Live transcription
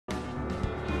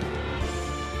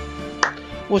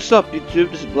What's up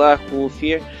YouTube, this is Black Wolf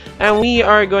here, and we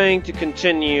are going to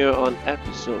continue on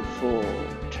episode 4,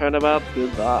 Turnabout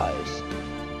Goodbyes.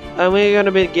 And we're going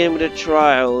to begin with a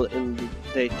trial in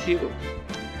day 2.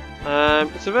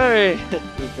 It's a very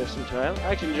interesting trial,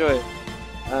 I actually enjoy it.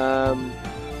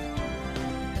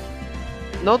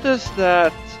 Notice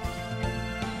that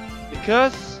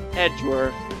because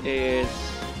Edgeworth is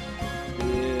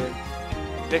the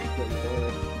victim,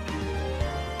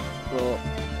 well,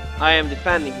 I am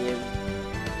defending him.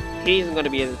 He's going to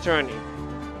be an attorney.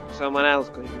 Someone else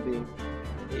going to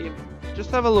be. Just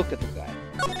have a look at the guy.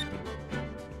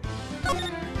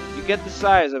 You get the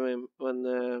size of him when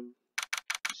you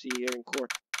see here in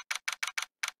court.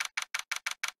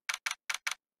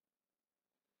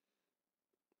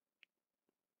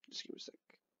 Just give me a sec.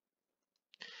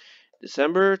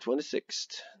 December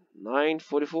 26th,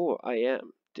 9:44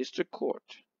 AM, District Court,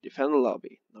 Defender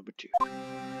Lobby, number 2.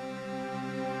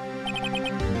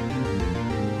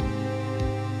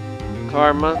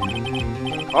 Karma.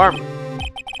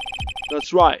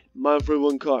 That's right, Manfred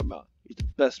von Karma. He's the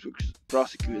best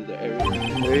prosecutor there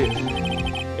is.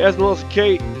 He hasn't lost a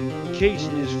case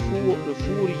in his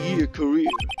 40-year career.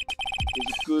 He's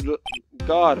a good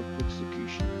god of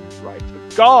prosecution. Right,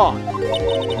 a god!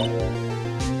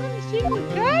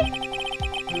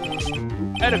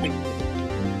 Enemy.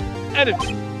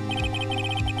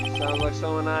 Sounds like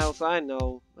someone else I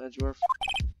know, Edgeworth.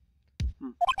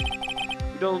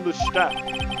 You don't understand.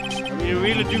 I mean, you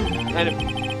really do. Enemy.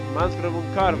 Manfred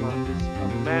von Karma is a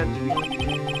man to be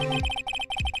feared.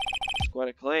 It's quite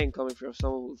a claim coming from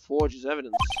someone who forges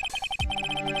evidence.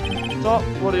 It taught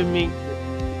me what it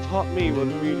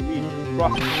really means to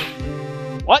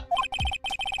prosecute. What?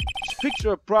 This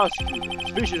picture of prosecutor is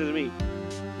vicious as me.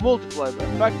 Multiplied by a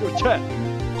factor of 10.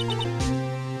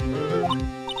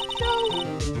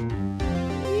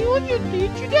 So, would you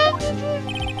teach you that?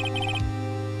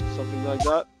 Something like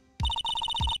that.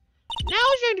 Now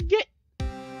you're gonna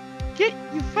get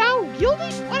you found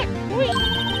guilty? What a creep!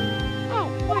 Oh,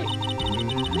 wait.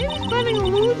 Maybe he's planning on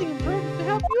losing in purpose to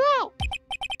help you out.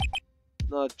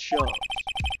 Not a chance.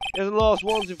 He hasn't lost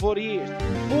once in 40 years.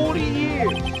 40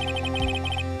 years!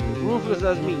 He's ruthless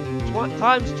as me.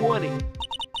 Times 20.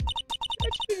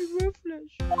 That's pretty ruthless.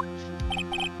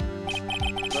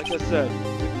 Like I said,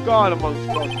 the god amongst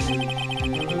prosecutors.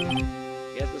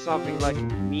 Guess there's something like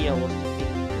Mia was to me.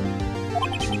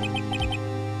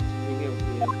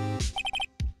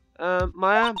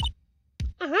 Maya?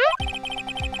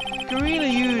 You could really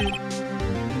use...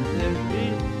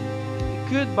 you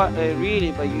could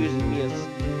really by using Mia's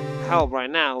help right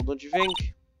now, don't you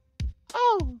think?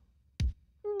 Oh!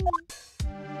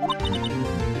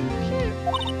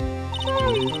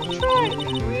 Sorry,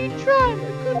 tried, but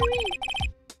I couldn't reach.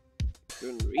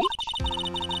 Couldn't reach?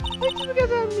 It's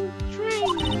because I've been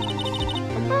trained.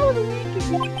 How was the week to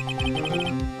be?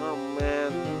 Oh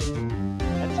man.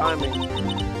 That timing.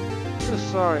 I'm so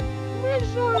sorry. I'm really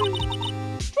sorry.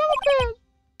 Trouble bad.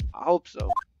 I hope so.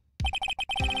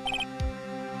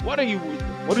 What are you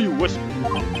whispering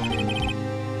about?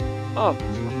 Oh.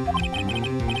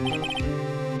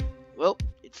 Well,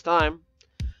 it's time.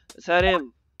 Let's head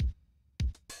in.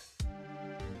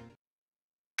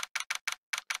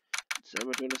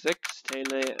 December 26th,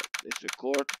 10 AM. District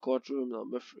Court, courtroom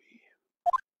number 3.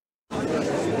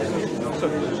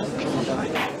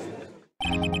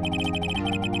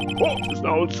 Court is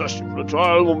now in session for the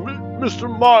trial of Mr.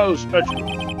 Miles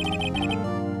Edgeworth.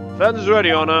 Defense is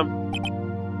ready, Honor.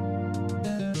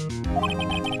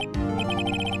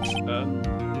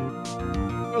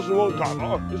 Mr. von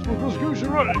Karma, is the prosecution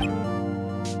ready?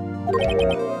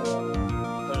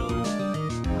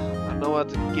 I know how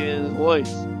to give in his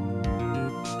voice.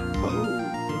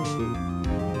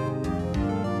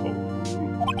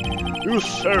 You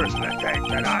seriously think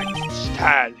that I can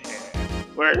stand here?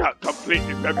 We're not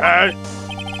completely prepared.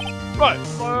 Right,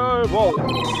 my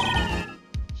apologies.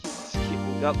 He's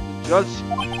keeping up the judge.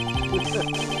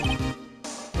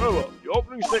 Very well, the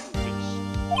opening statement, please.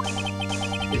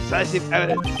 Decisive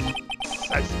evidence.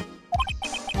 Decisive.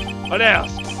 What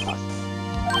else?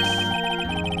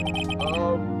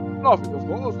 Nothing, of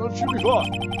course. That should be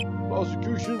fine.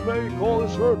 Prosecution may call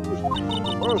his heard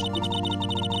first.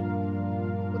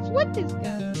 What's with this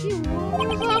guy? Is he wrong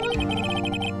or something?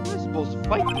 We're supposed to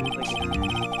fight him like this.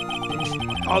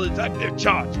 Call detective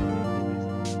charge.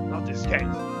 Not this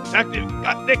case. Detective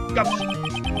Nick Gumshoe.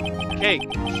 Okay,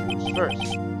 shoots first.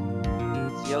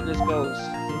 Let's see how this goes.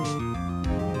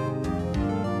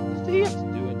 Does he have to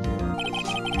do it?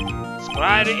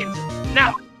 Describe the incident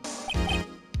now.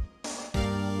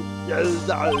 Yes,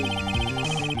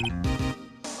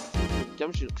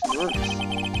 time she looks nervous.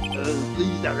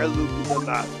 Please take a look at the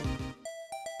map.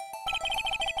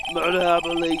 Murder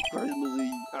happened late Christmas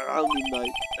Eve around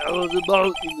midnight. There was a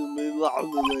boat in the middle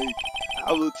of the lake.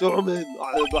 I was tormented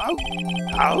on the boat.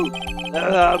 How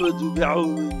that happened to be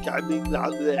home coming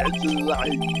down the edge of the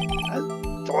line. At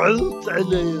 12:10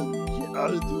 a.m. she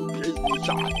heard two pistol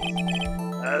shots.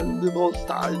 And the boat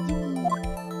started to move.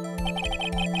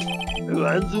 We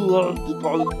ran towards the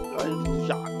boat and the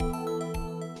shot.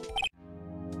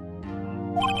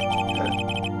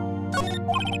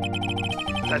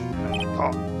 That's the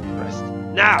call. Rest.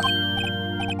 Now!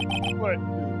 Wait,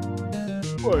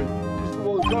 Mr.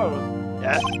 Volcano?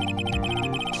 Yes?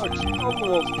 Actually, I'm the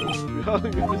one supposed to be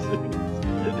having a visit.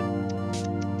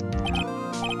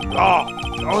 Oh,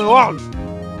 the only one!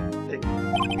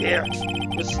 Here,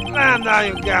 just slam down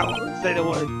your gavel and say the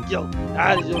word guilt.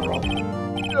 That is your role.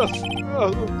 Yes,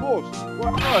 of course. Why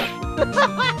not?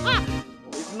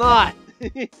 It's not.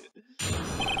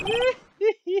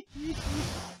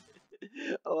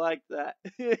 I like that.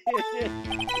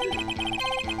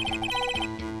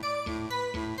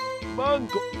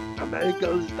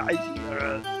 America's station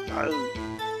child.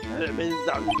 And it means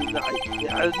that midnight. They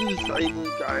had to do the same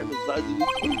crime as I did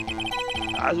with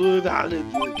That's what we've had him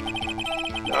do.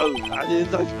 No, I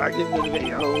didn't expect him to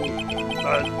get home.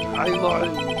 But I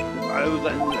lied. I was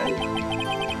anyway.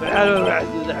 But I had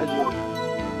arrested Andrew.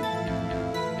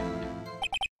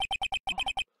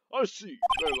 I see.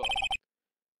 Very well.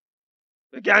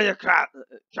 Begin your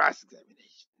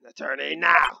cross-examination. Attorney,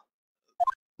 now!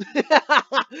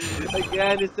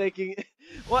 Again, he's taking.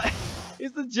 What?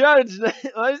 He's the judge.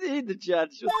 Why is he the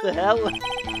judge? What the hell?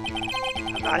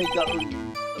 I got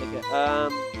Okay.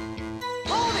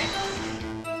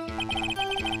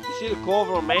 You see the call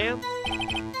for a man?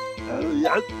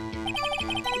 yes.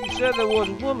 You said there was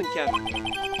a woman captain.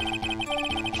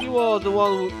 She was the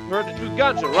one who heard the two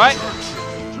guns, right?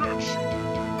 Church.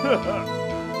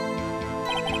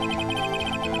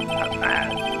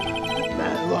 Man,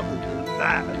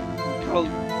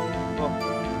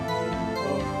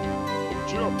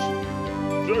 Objection.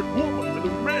 That woman and the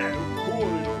man who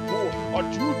called in on board are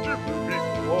two different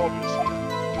people, obviously.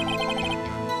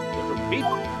 Different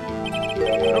people.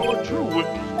 There were two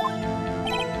witnesses.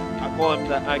 I call him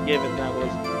that. I gave him that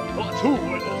was. Two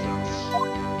witnesses.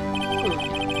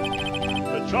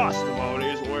 The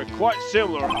testimonies were quite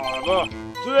similar, however.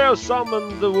 So they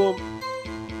summoned the woman.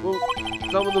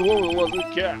 Summoned the woman was in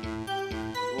camp.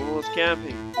 The woman was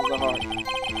camping with the heart.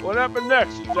 What happened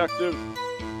next, detective?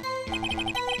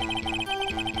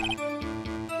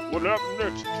 What happened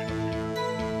next, detective?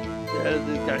 yeah,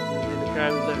 the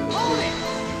crime was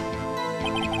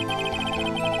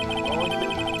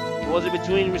Was it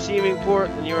between receiving port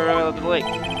and you were out of the lake?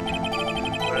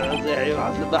 it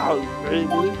was about 3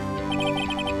 minutes.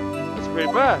 That's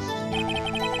pretty fast.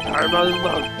 Arm out of his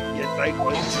mouth. Get back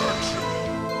with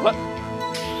What?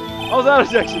 How was that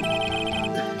objection?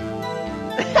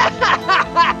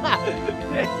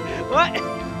 What?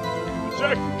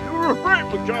 Detective, you were afraid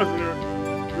because you're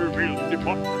revealing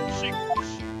department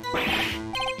secrets.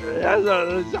 That's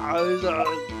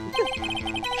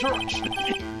Church.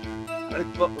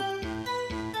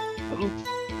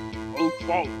 I'll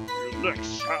follow your next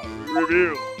salary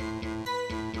review.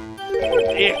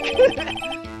 Dick.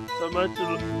 So much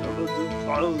of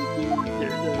follow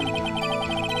This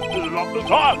is not the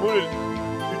time when it's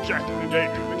exactly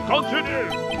dangerous and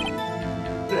continue.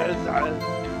 Yes,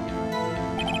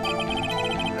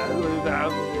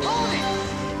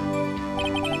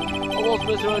 Almost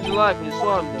missed around your life when you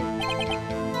saw him though.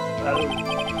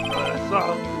 I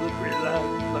saw him look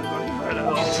relaxed, like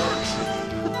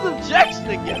Objection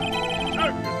again.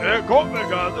 Detective, court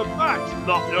because the facts,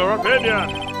 not your opinion.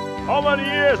 How many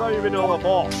years have you been on the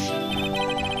force?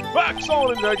 Facts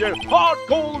only, detective.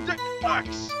 Hardcore objective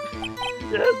facts.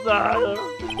 Yes, sir.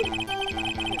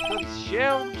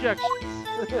 Share objections.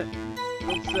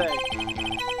 Don't say.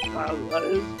 I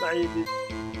just made it.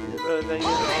 Everything is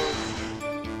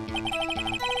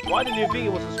Why did you think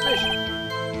it was suspicious?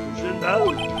 you should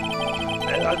know.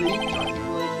 And I need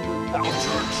translation without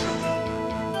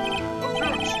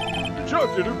Objection.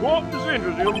 Detective, the court is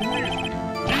interested in music.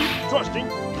 Deep, trusting,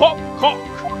 pop cock.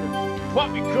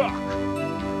 Poppy cock.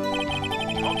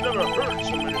 I've never heard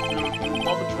so many beautiful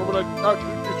comments from an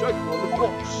active detective on the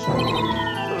force.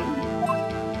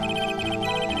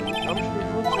 I'm sure it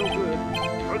looks so good.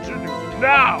 Continue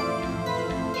now.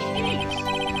 Jeez.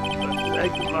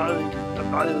 like the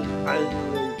body was finally.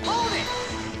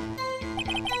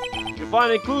 You find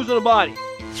any clues on the body?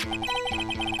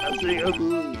 I see a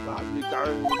blue body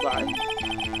carrying the body.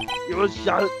 He was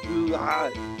shot through the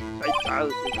heart. I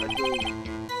silent if I could.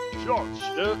 Judge,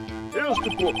 here's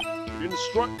the book. It didn't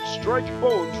strike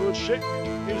bones or shape.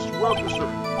 It's well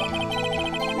preserved.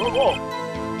 Move on.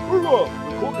 Move on.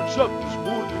 The court itself is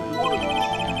full into the evidence.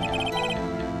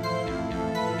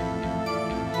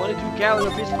 22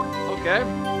 caliber pistol. Okay.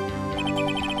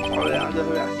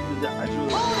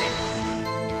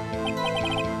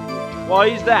 Why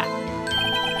is that?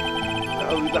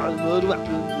 Murder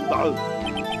weapon.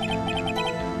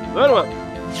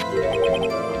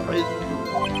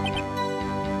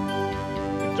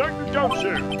 Detective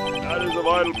Johnson, that is a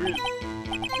vital piece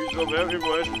of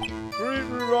information. Please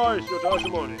revise your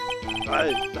testimony.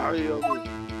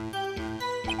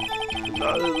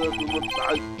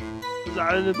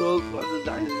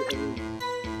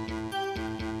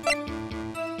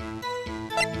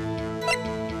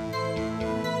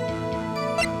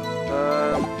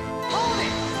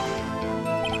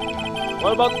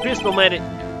 What about the pistol made it?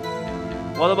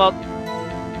 What about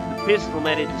the pistol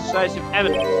made it decisive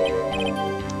evidence?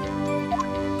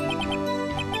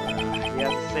 He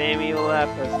has the same evil laugh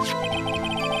as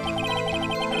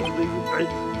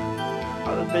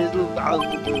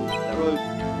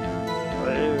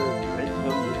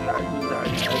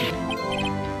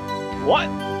what?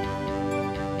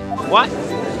 What?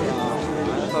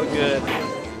 So good.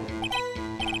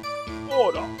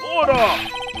 Order! Order!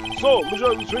 So,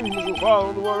 whichever things you found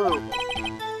on the world.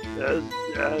 Yes.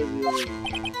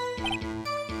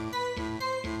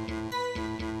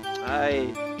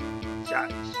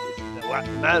 Judge, it's the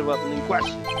mad weapon in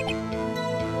question.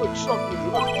 Exactly.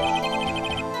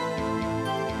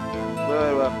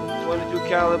 Mad weapon, 22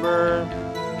 caliber.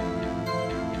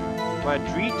 By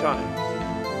 3 times.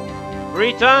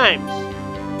 3 times!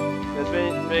 That's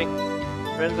make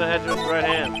friends on head to his right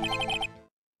hand.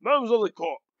 Members of the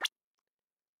court.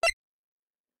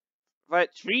 Right,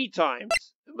 3 times.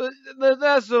 But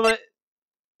that's so much.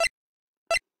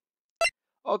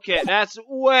 Okay, that's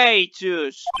way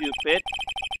too stupid.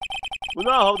 We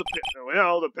now have the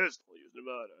pistol used in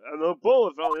murder, and the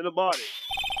bullet found in the body.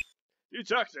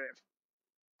 Detective.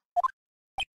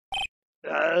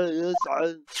 Yes,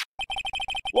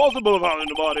 Was the bullet found in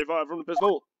the body fired from the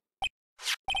pistol?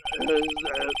 Hey,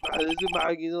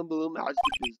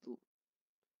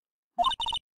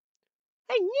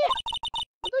 Nick!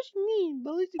 What does it mean,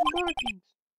 ballistic markings?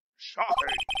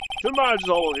 Shocking. To manage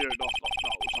all here does not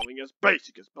know something as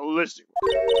basic as ballistic.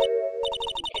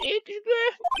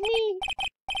 Me.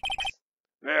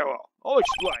 Very well, I'll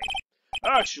explain.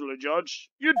 Actually, Judge,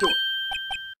 you do it.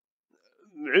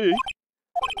 Me?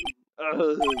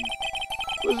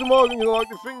 Where's the markings are like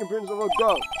the fingerprints of a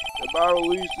gun? The barrel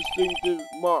leaves distinctive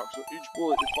marks on each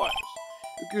bullet it fires.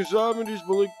 You can examine these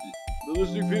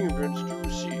ballistic fingerprints to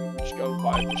see which gun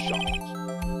fired the shots.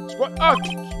 It's quite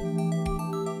accurate.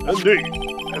 Indeed,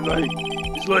 and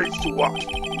this leads to what?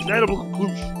 Inevitable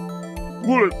conclusion. The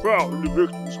bullet found in the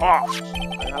victim's heart.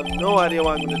 I have no idea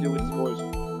what I'm going to do with his voice.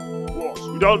 Was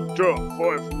without a doubt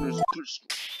fired from this pistol.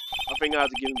 I think I have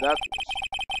to give him that voice.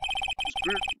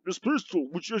 This pistol,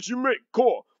 which as you may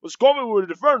call, was covered with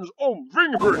the defendant's own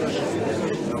fingerprints.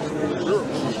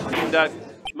 I think that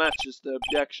matches the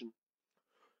objection.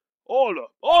 Order!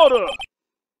 Order!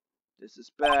 This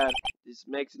is bad. This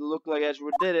makes it look like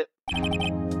Edgewood did it.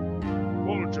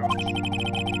 Apologize.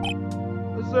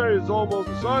 Let's say it's almost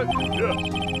decided. Yes.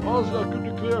 Honestly, I could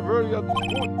declare a verdict at this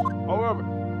point. However,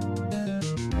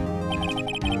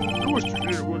 you wish to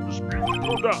hear what the speech.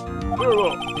 No doubt. Very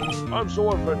well. I'm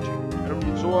somewhat fatigued,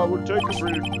 and so I would take a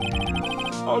brief.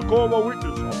 I'll call my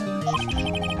witness on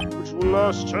this, which will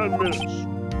last 10 minutes.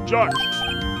 Judge.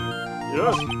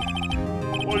 Yes?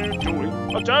 What are you doing?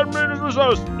 A 10-minute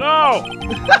recess, now!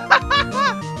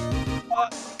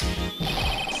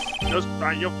 Just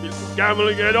try your feet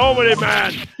gambling and on with it,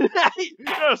 man!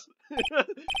 Yes!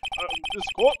 This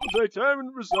court will take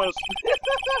 10-minute recess.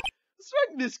 What's wrong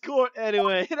with this court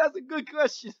anyway? That's a good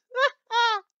question.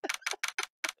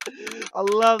 I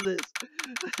love this.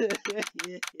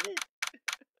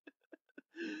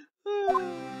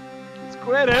 It's a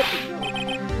great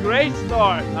episode. Great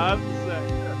start, I have to say.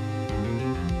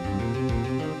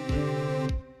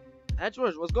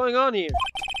 Edgeworth, what's going on here?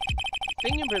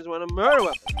 Fingerprints on a murder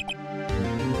weapon.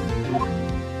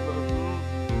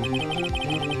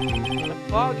 The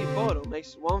foggy photo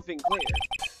makes one thing clear.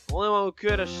 The only one who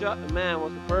could have shot the man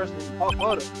was the person in the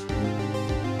photo.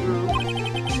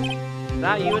 Is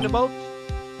that you in the boat?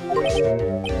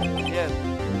 Yes.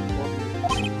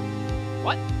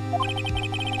 What?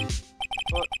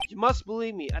 But you must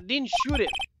believe me, I didn't shoot him.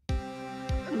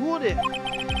 And who did? I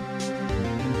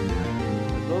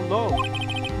don't know.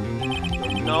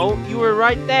 No, you were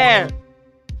right there.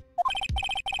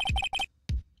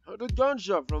 How good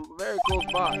gunshot from very close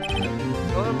by.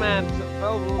 The other man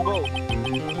fell from the boat.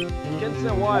 Can't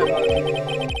say why, but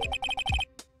I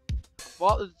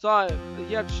thought at the time that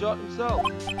he had shot himself.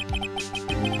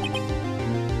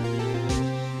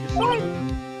 Besides,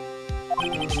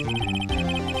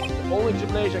 the only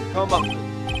explanation I can come up with.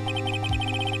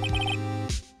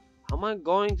 How am I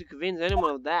going to convince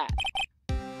anyone of that?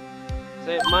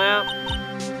 Say, Maya?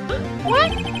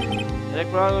 What?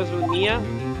 Necrogos with Mia?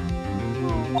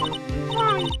 Oh,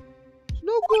 fine. It's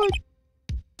no good.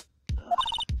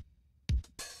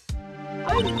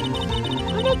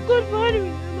 I'm not good for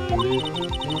anything, am I, Nick?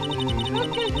 I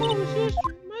can't call my sister.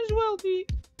 Might as well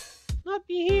not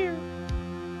be here.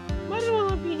 Might as well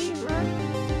not be here, right?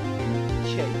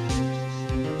 Yeah,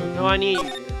 no, I need you.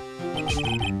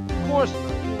 Of course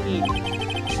not, you need me.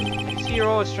 I see you're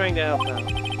always trying to help out,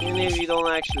 even if you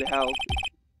don't actually help.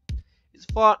 It's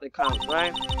thought that counts,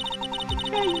 right?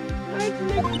 Okay, I had to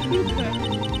make you feel better.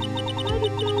 I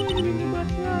didn't know anything about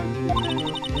your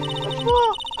What's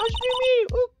wrong? I was being me.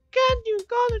 Who can't you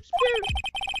call it spirit?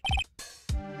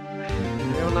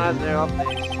 Everyone has their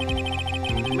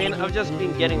updates. I mean, I've just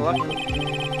been getting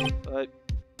lucky. But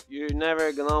you're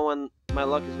never gonna know when my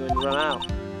luck is going to run out.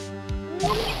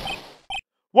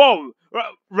 Whoa!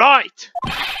 Right!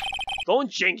 Don't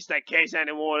jinx that case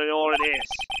any more than all it is.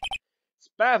 It's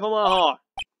bad for my heart.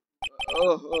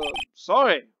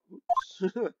 Sorry.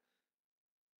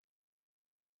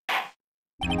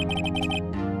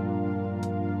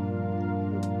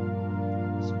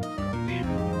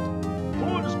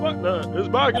 Court is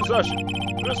back in session.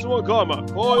 Mr. Wakama,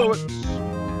 call your witness.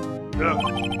 Yes.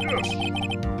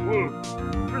 Well,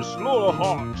 Miss Laura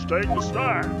Hart's taking the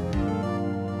stand.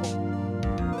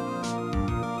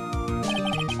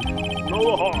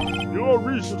 Laura Hart, you're a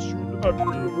research student at the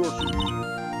university.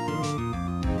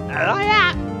 Oh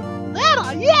yeah!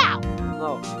 That yeah! No,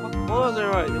 what was it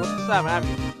right? What's the stop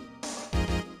happening?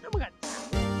 Oh my god!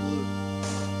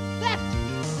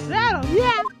 That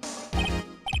yeah!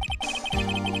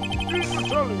 You're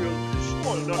telling me you're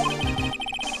smart enough.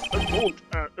 I won't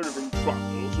add anything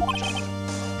trivial,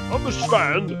 so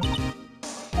understand?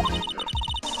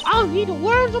 I don't need the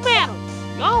words of matters.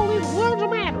 Y'all need the words of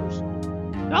matters.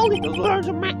 Y'all need the words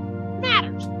of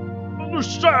matters.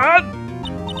 Understand?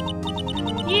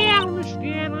 Yeah, I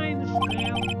understand.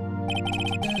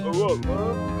 Well,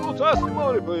 your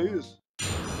testimony, please.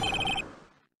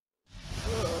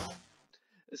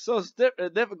 It's so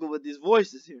difficult with these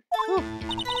voices here.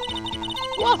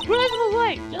 What's Christmas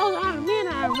late? Just out of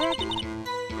midnight, I reckon.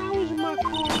 I was in my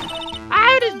car. I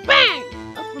heard this bang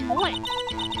up from the lake.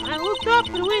 I looked up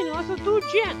in the window. I saw two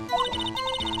jets.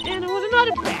 And there was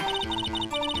another bang.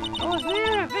 I was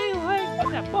there at Van Lake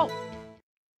with that boat.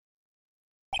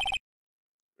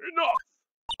 Enough!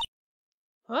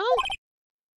 Huh?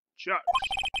 Chaps.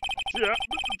 She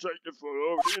happened to take the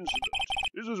photo of the incident.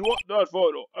 This is what that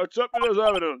photo, accepted as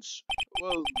evidence.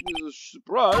 Well, this is a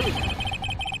surprise.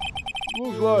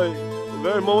 Looks like the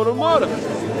very moment of murder.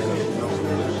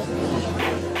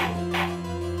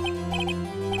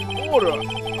 Order! I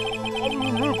will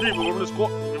remove people from this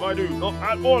court if I do not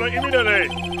add order immediately.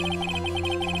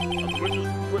 And the witness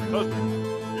quick husband.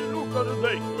 You look at the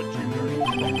date when she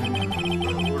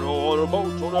there were no other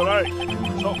boats on the lake.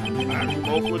 So, I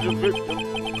spoke with the victim.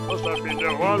 Must have been the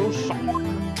one who shot him.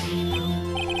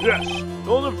 Yes,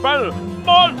 no defendant.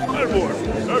 March Edward.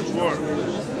 That's words.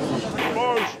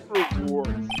 March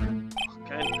Edward.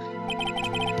 Okay.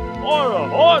 Order!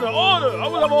 Order! Order! I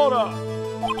will have order!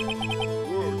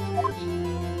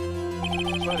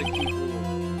 Try to keep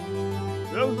moving.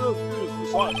 There's no excuse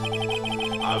besides.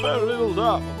 I have very little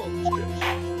doubt about this case.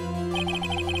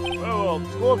 Well, the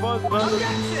score finds the defendant.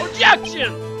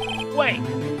 Objection! Wait,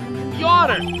 Your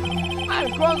Honor, I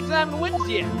haven't cross-examined the witness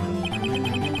yet.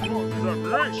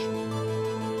 Cross-examination?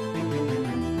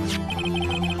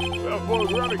 Therefore,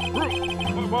 photographic proof.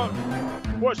 But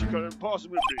what can it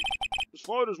possibly be? This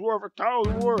photo is worth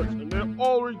 1,000 words, and they're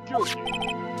already guilty. You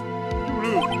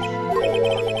lose.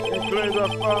 You claim to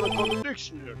have found a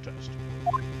contradiction in your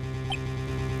testimony.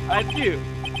 I do.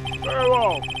 Very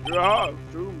well. You have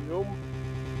to. You'll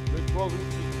make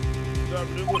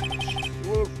cross-examining witness. You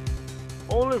will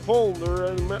only phone her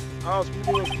and ask me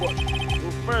those questions.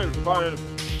 You'll fail to find anything.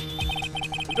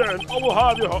 And then I will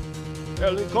have you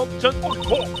held in contempt of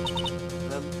court.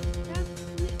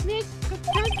 Nick,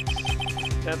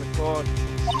 Contempt of court,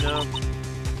 no.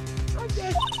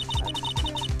 okay.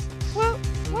 Well,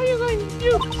 what are you going to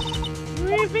do? You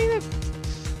anything that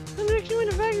connection with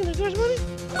the fact that there's money?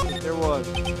 There was.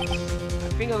 I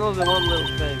think I know the one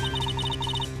little thing.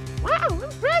 Wow,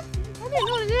 impressive. I didn't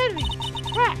know there's anything.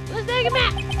 Right, let's take him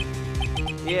out.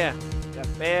 Yeah, got a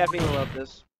bad feeling about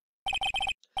this.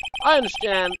 I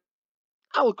understand.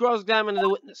 I will cross-examine the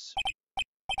witness.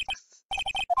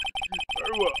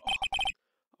 Very well.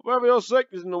 Whatever you're sick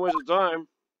isn't a waste of time.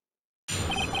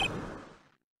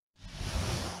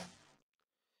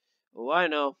 Oh, I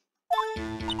know.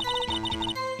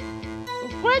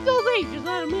 Despite those ages,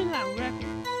 I admit I reckon.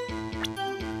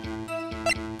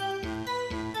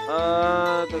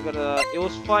 It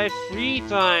was 5 3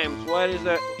 times. Why is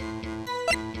that?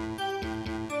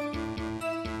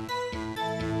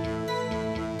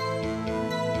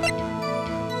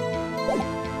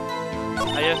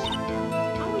 I just.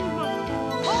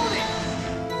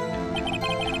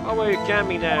 How are you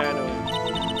camping there anyway?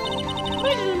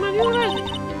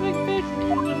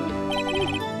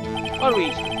 What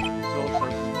reason? So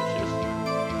suspicious.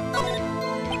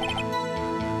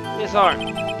 Yes, sir.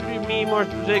 Could you be more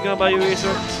specific about your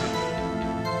research?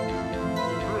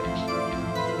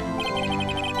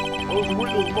 Those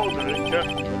witness Monday,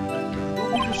 Captain.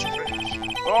 You just finished.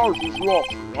 Ours was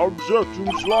lawful. I object to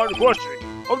this line of questioning.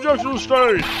 Objection to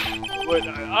stage. Wait,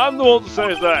 I'm the one to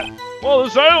say that. Well,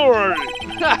 it's sail already.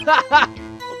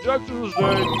 Objection to the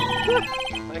stage.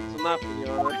 Thanks enough,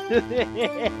 Your Honor.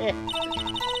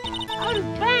 Out of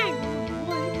bang!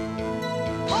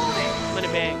 Money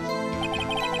bags.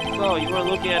 So, you weren't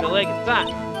looking at the lake at the time?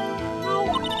 No,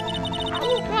 I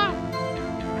woke up.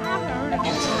 I heard it.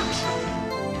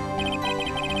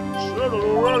 Said it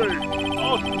already.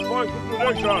 I'll have to fight with the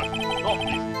next time. Not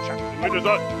these chaps. Minute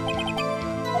that.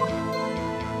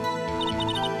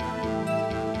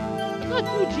 Got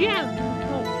two jams in the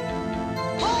boat.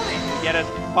 You get us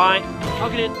fine. How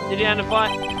can it identify?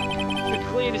 It's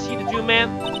clear to see the two men.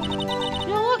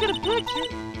 Yeah, look at the picture.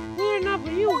 Clear enough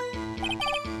for you.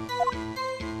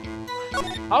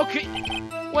 How can...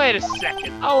 Wait a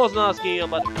second. I wasn't asking you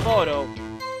about the photo.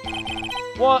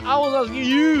 Well, I was asking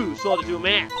you saw the two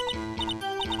men.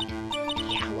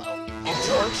 Yeah, well,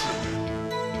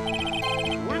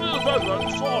 Witness does that.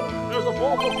 Saw it. There's a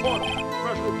photo of photo.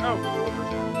 Professional outfit.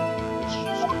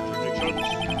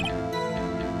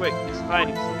 Quick, he's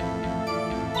hiding something.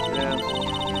 Yeah.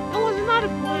 that was not a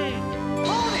plane.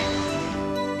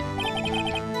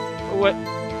 What?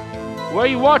 Were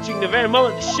you watching the very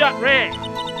moment the shot rang?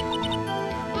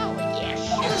 Oh, yeah,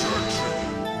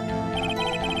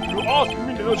 sure. You asked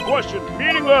me this question.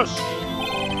 Meaningless.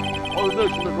 Oh, the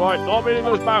next one, right? Not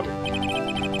meaningless, Bam.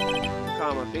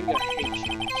 Calm, my finger hates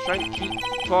you. He's trying to keep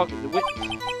talking to the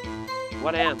witness.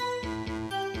 What am?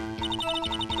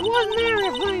 It wasn't there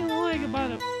a funny leg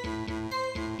about it.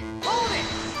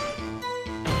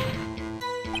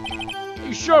 Are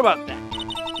you sure about that?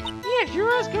 Yeah,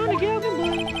 sure is kind of guilty, but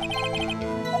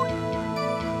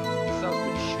Sounds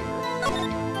pretty sure.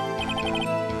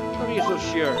 How are you so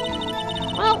sure?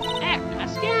 well, heck, I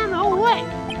scanned the whole way.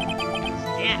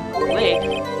 Scan the lake?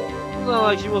 It's not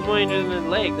like she was more interested in the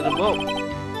lake than a boat.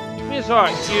 Miss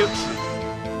Hart, you...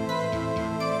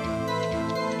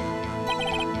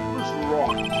 Mr.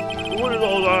 Wright, when did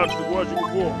all ask the question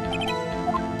before?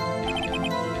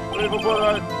 Ready for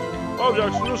that?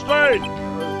 Objection to stage.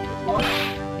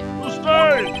 To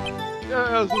stage.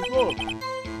 Yes, of course.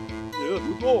 Yes,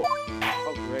 of course.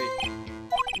 Oh, great.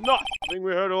 Nothing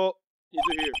we heard all need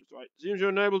to hear. Right. Seems you're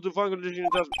unable to find condition in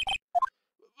testament.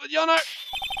 But Your Honor!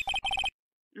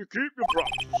 You keep your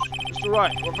promises. Mr.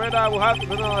 Wright, I'm afraid I will have to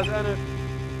penalize any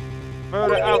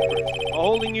further outbreaks by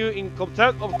holding you in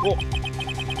contempt of court.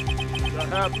 If that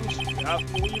happens, you have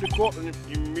to leave the court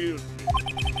immediately.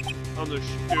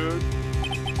 Understood?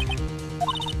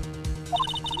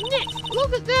 Nick,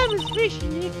 look at them as fishy,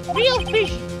 Nick. Real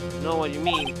fishy. Know what you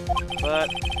mean, but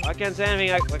I can't say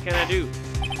anything. What can I do?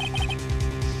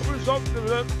 It's up to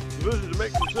them to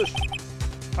make a decision.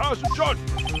 How's the judgment?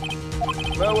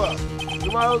 Farewell.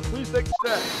 Tomorrow, please take a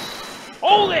stand.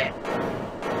 Hold it!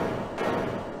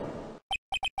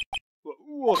 Who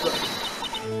was that?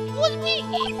 It was me.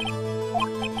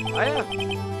 I am.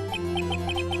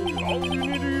 All you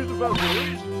need to use the fence,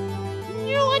 please.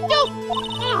 No, I don't.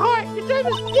 My heart, your time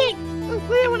is big. I'm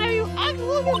clear whenever you act a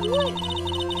little bit weird.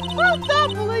 I'm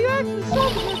thoughtful that you actually saw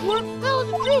me at work. That was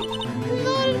the truth. You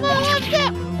know it is my last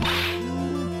step.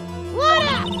 What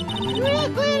up? You real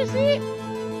clear to see it?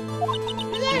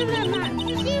 Exactly that man.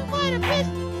 You seem fine and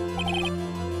pissed.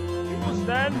 You will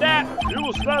stand down. You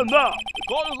will stand down. The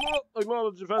court is not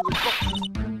acknowledged defense in court.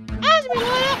 Ask me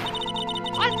what up.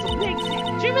 What's the big thing?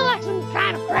 Treat me like some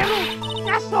kind of criminal.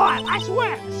 I saw it. I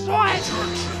swear. I saw it.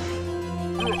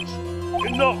 Yes.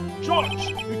 Enough. Judge.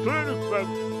 Declare the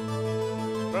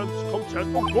defense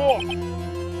contempt of court.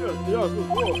 Yes, of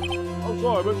course. I'm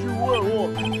sorry, but you were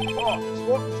warned. Ah,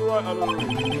 spot is the right out of the room.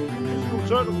 Please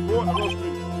contempt of court and must be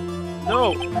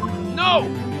No! No!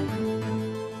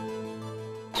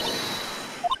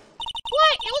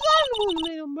 What? It was honorable to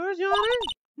make no mercy on her.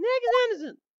 Nick is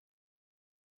innocent.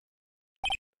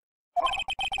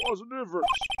 What's the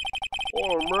difference?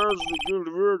 All that matters is the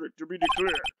guilty verdict to be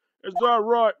declared. Is that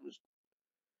right, Mr.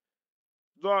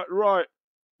 Is that right,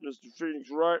 Mr. Phoenix,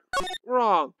 right?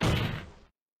 Wrong.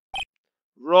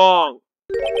 Wrong.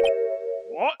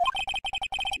 What?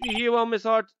 Did you hear what Miss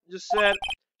Hart just said?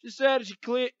 She said she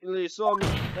clearly saw Miss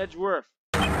Edgeworth.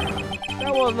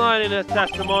 That was not in her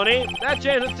testimony. That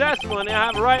changed her testimony. I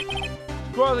have a right to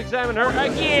cross-examine her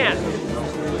again.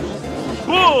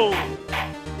 Boom!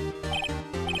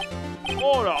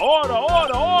 Order, order,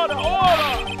 order, order,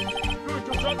 order!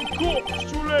 Going to the court.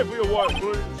 It's too late for your wife,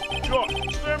 please.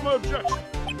 Judge, stand my objection.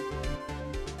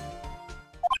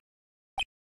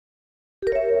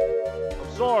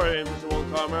 I'm sorry, Mr.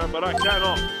 One-Timer, but I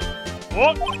cannot.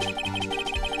 What?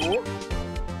 What?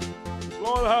 This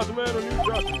law has made a new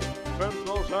testament. Defense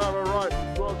does have a right to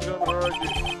cross-examine her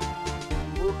again.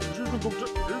 You can come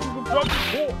to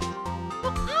court.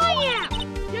 Well, I am.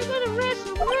 You're gonna arrest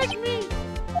me.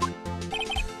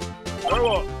 Very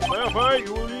well. Mayor,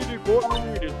 you will lead the court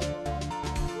immediately.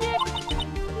 Nick,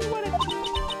 you wanna do?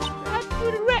 I'll do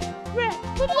the rest.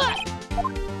 Good luck.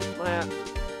 Man.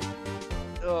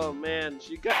 Oh man,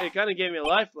 it kind of gave me a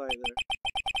lifeline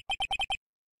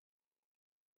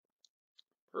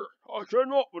there. I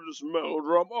cannot with this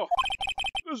melodrama.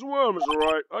 This worm is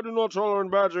alright. I do not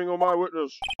tolerate badgering on my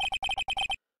witness.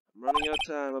 I'm running out of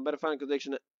time. I better find a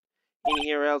conviction in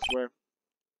here elsewhere.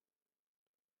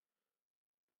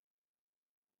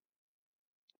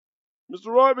 Mr.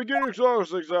 Wright, begin your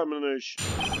cross-examination.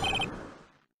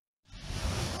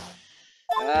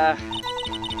 I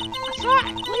saw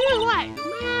it clear as light. The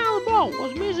man on the boat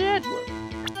was Miss Edgeworth.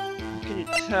 How can you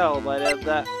tell by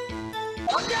that?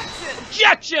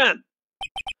 Objection!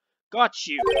 Got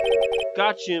you.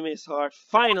 Got you, Miss Hart.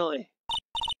 Finally.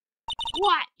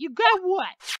 What? You got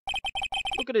what?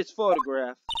 Look at this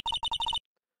photograph.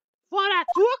 What I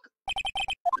took?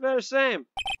 They're the same.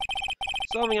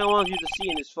 Something I want you to see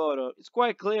in this photo. It's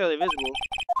quite clearly visible.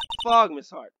 Fog, Miss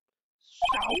Hart.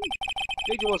 So?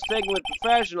 Picture was taken with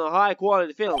professional,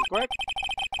 high-quality film, correct?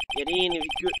 Yet even if you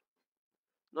could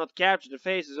not capture the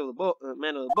faces of the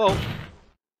men of the boat,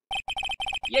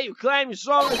 yeah, you claim you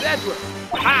saw Miss Edgeworth.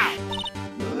 How?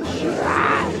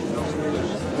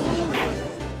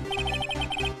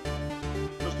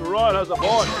 Mr. Wright has a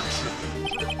body.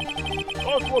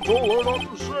 That's what told her not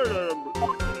to say that.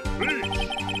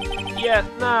 Please. Yet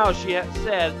now she has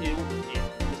said it,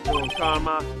 Mr.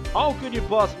 Karma. How could you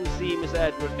possibly see Miss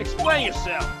Edgeworth? Explain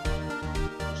yourself.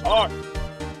 It's hard.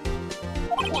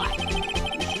 What?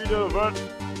 You see the event?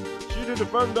 See the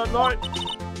defendant that night?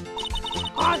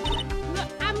 Look,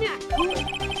 I'm not good.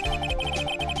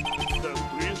 Then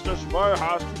please testify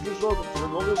as to the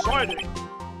circumstances of the sighting.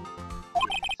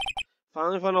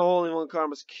 Finally found a hole in one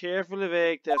Karma's carefully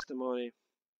vague testimony.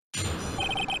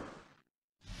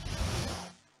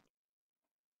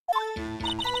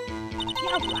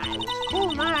 You're right. It was a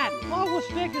cool night. The fog was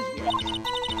thick as glass.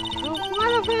 So when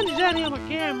I finished setting up my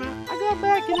camera, I got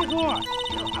back in the car.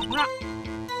 I brought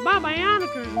my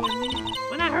binoculars with me.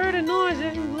 When I heard a noise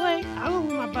in the lake, I looked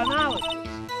with my binoculars.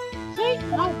 See?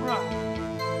 No problem.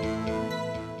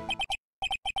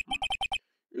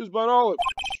 His binoculars.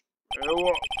 Very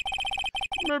well.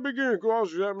 You may begin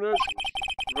cross-examination.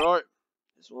 Right.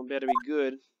 This one better be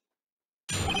good.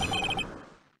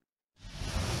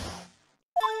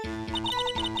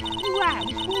 You're right.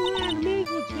 It was cool night. The meat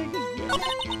was thick as glass.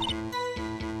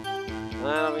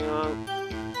 Nothing wrong.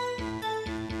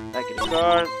 Back in the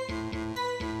car.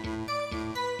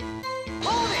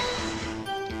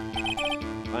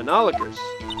 Binoculars.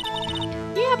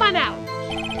 Yeah, binoculars.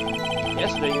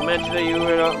 Yesterday you mentioned that you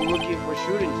were looking for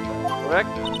shooting stars, correct?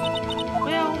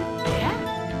 Well, yeah.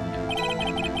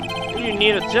 You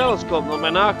need a telescope, no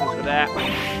binoculars for that.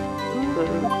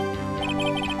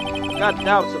 Got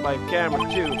doubts about your camera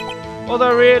too. Was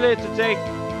that really to take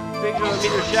pictures of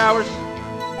meteor showers?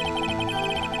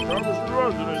 Cameras are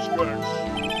in this case.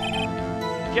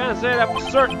 Can't say that for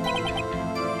certain.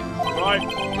 Right. Is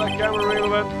that camera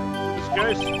relevant in this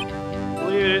case?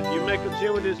 Believe it, you may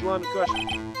continue with this line of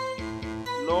question.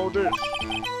 Know this.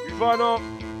 You find out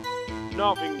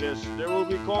nothing this, there will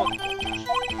be consequences.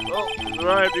 Oh, it's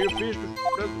alright, do you finish the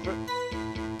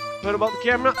heard about the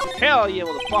camera? Hell yeah,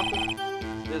 motherfucker.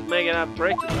 Just making that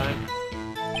break the time.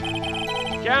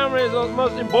 The camera is the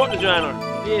most important genre.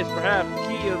 It is perhaps the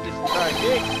key of this entire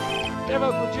case.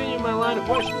 Therefore, I'll continue my line of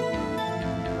questioning.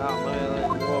 Oh, my line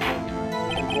of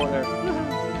there.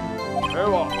 Very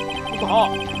well. Mr.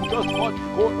 Hart, you testified to the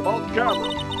court about the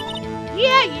camera.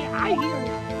 Yeah, I hear it.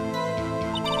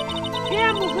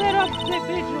 Cameras lit up to take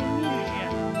pictures of the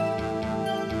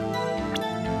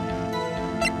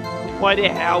Why the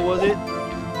hell was it?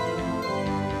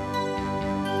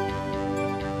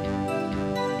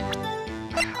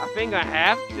 I think I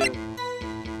have to.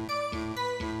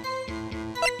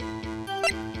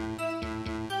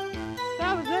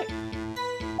 That was it.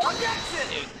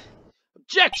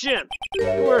 Objection!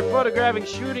 You were photographing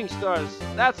shooting stars.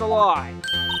 That's a lie.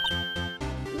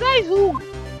 Says who?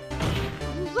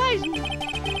 Says who?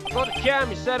 Got the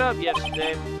camera set up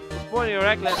yesterday. Was pointing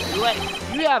directly at the lake.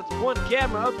 You have to point the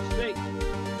camera up to space.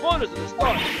 Photos of the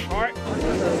stars, alright?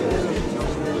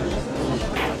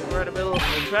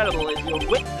 Incredible is your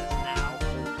witness now,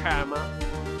 camera.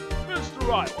 Mr.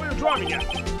 Wright, what are you driving at?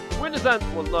 Witness that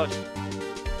was lost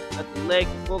at the lake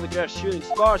to photograph shooting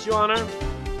stars, Your Honor.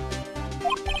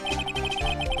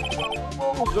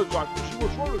 What was that exactly she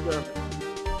was photographing?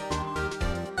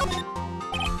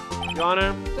 Your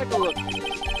Honor, take a look.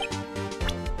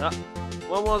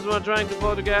 When was one trying to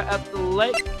photograph at the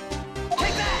lake?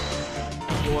 Take that!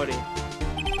 40.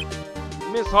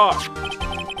 Miss Hart.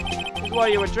 This is why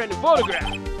you were trained to photograph.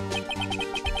 What's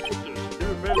this?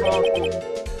 New film about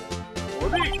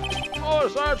 40? Oh,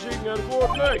 sightseeing at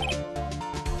Fort Lake.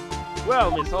 Well,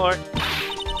 Miss Hart.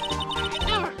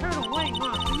 Never heard of Wright,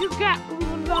 huh? You got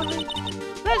one of those.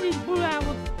 Let's just put out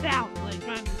with the doubt, like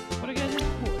trying to put together this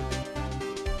sport.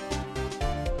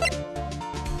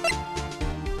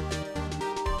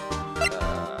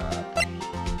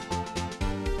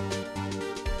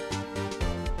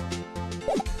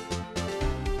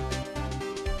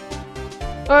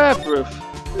 I have proof.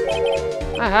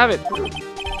 I have it proof.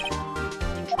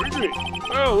 Intriguing.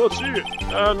 Well, let's see it.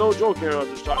 No joking around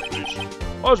this time, please.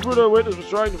 Us Bruno witness was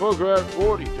trying to photograph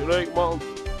 40 to Lake Mountain.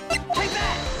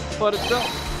 But itself.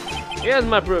 Here's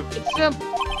my proof. It's simple.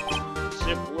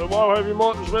 Simple. Then why have you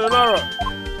marked this with an arrow?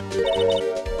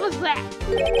 What's that?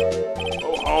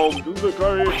 Go home. Do the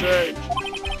career change.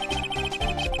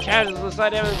 Casuals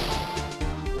aside evidence.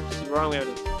 What's wrong with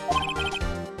this?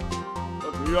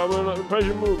 Okay, I'm in an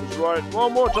impatient mood, Mr. Wright.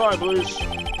 One more time, please.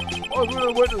 Us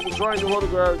Bruno witness was trying to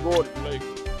photograph 40 to Lake.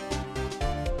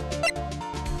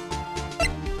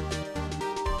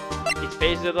 It's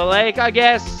face of the lake, I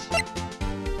guess.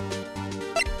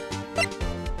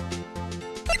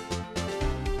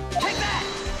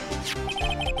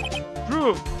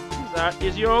 Proof that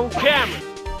is your own camera.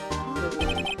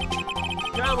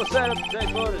 Camera set up to take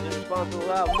photos in response to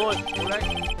loud noise,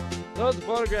 correct? Those are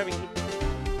photographing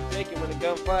taken when a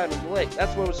gun fired on the lake.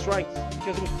 That's what it was trying to,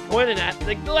 because it was pointing at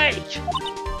the lake.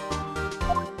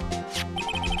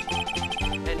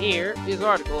 And here is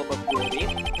article about Gordy.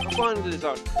 According to this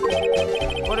article,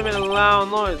 what have been a loud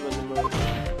noise when you moved?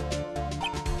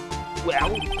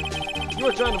 Well, you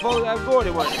were trying to photograph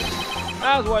Gordy, weren't you?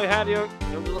 That's why you had your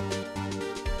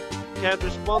can't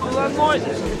respond to loud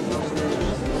noises.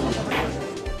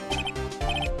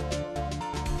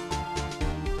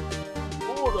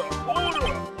 Order!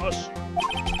 I see.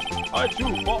 I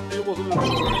too thought it was a little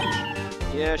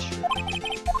strange. Yeah, sure.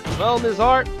 Well, Miss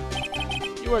Hart,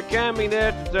 you were camping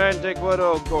there to try and take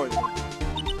photo of Gordy.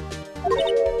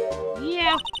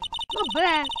 Yeah, not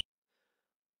bad.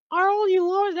 Are all you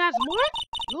lawyers that smart?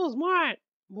 So smart.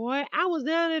 Boy, I was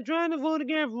down there trying to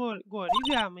photograph Gordy.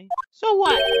 You got me. So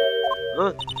what?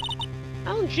 Huh?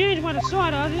 I don't change what I saw,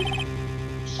 does it?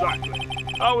 Exactly.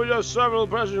 I was just several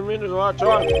precious minutes of our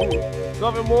time.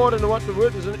 Nothing more than what the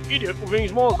witness an idiot who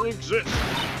thinks monsters exist.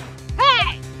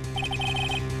 Hey!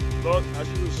 But as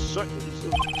it is certain,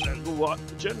 says what?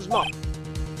 The chance is not.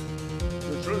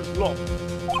 The truth is not.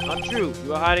 Not true. You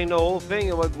were hiding the whole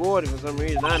thing about Gordy for some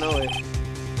reason. I know it.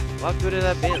 What could it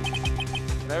have been?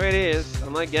 Whatever it is,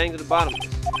 I'm not getting to the bottom of this.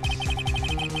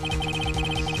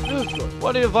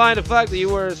 What do you find the fact that you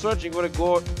were searching for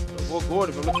Gordy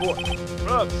from the court?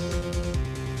 Right.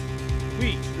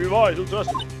 Please, revise your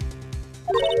testimony.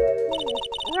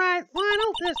 Right, fine,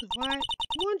 I'll testify.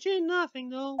 Won't change nothing,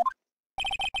 though.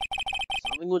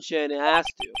 Something will change. It has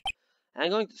to. I'm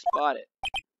going to spot it.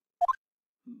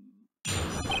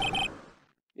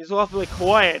 He's awfully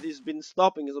quiet. He's been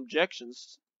stopping his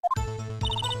objections.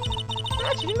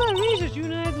 Actually, my research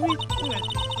unit has reached it.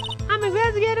 I'm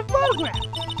investigating photographs.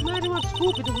 Imagine what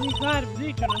stupid if we got a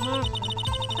picture of a monster.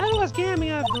 That's what's scaring me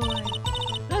out of the way.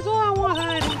 That's all I want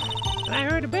hiding. When I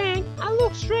heard a bang, I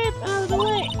looked straight out of the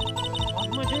way.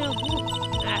 Wasn't much else moving.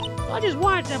 I just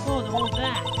watched that bullet the whole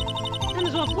time. Then I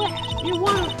saw a flash. You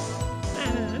won.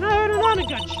 And I heard another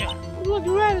gunshot. I was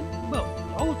looking right at the boat the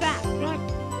whole time, right?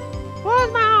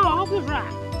 Where's my arm? Hope it's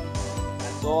right.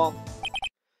 That's all.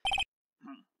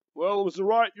 Well, Mr.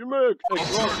 Wright, you may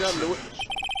cross-examine the witness.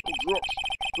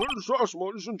 Witness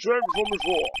testimony isn't changed from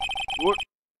before. But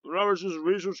the analysis of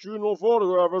recent funeral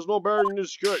photograph has no bearing in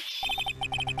this case.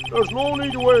 There's no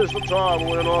need to waste the time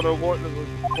when another witness is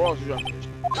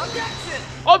cross-examination.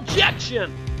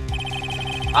 Objection!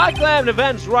 I claim the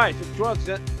defense right to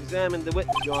cross-examine the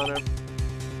witness, Your Honor.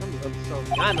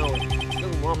 I know it.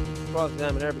 Doesn't want to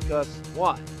cross-examine her because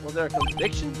what? Was there a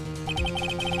contradiction?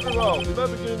 Very well, we may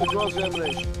begin the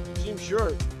cross-examination. You seem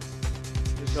sure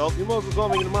yourself. You must have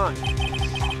something in mind.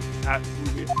 That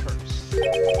would be a curse.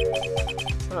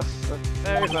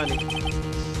 Very funny.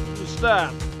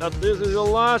 Understand that this is your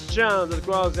last chance at the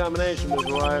cross-examination,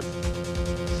 Mr. Wright.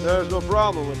 There's no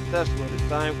problem with the testimony this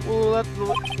time. We'll let the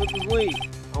witness leave.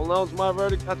 I'll announce my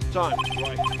verdict at the time, Mr.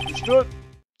 Wright. Understood?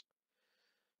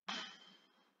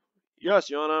 Yes,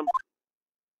 Your Honor.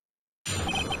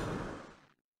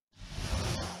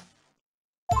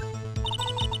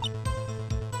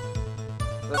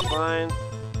 That's fine.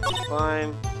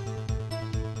 Fine.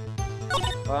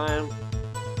 Fine.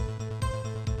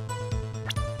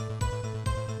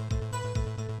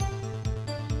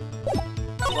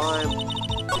 Fine.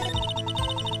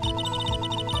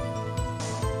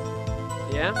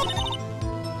 Yeah?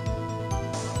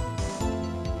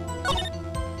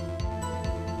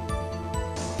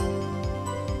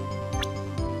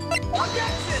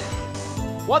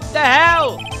 What the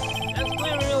hell? That's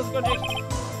clearly real contradiction.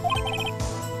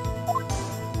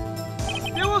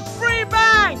 There was 3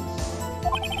 bangs!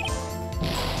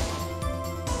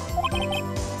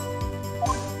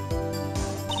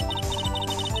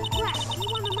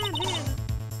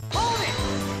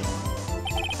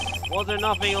 Was there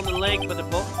nothing on the lake but the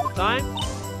book at the time?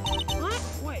 What?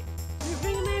 Wait, you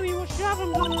think maybe he was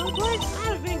shopping on the place? I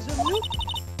don't think so, Luke.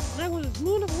 That was as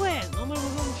smooth as lead. Nobody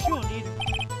was on the shore either.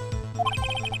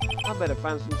 I better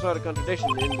find some sort of contradiction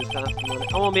in this testimony.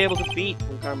 I won't be able to beat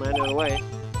when Carmine ran away.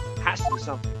 Has to be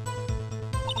something.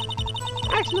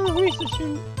 Actually, research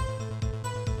shouldn't.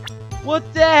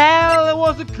 What the hell? There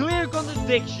was a clear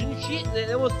contradiction. Shit,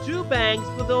 there was 2 bangs,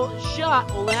 but the shot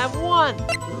only have 1.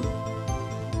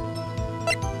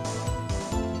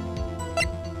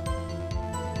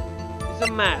 It's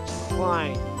a match,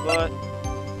 fine, but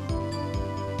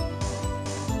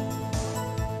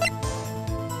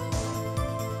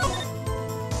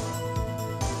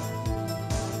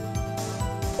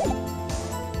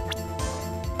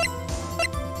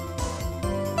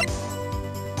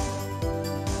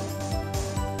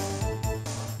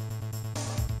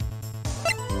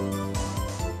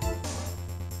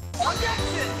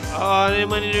oh, I didn't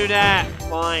want to do that.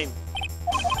 Fine.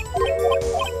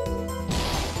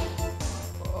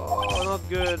 Oh, not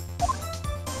good.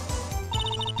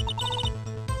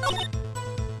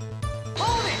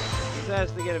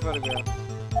 Investigate a photograph.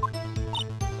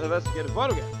 Investigate a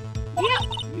photograph. Yep,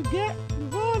 you get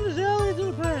involved as early to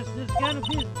the person. This kind of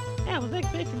business. I was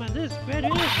expecting my this spread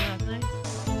here last night.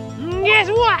 Guess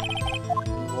what?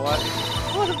 What?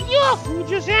 It was a UFO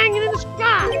just hanging in the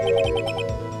sky.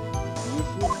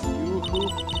 UFO?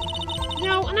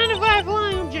 No, an unidentified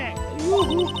flying object. A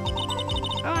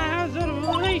UFO. I was sort of a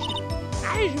relation. I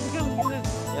usually become a good.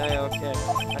 Yeah, okay.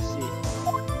 I see.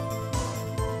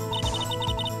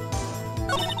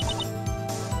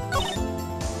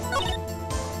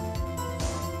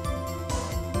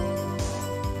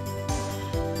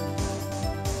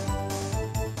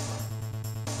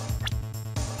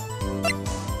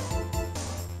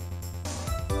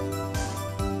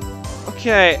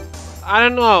 Okay, I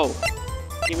don't know.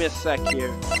 Give me a sec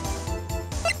here.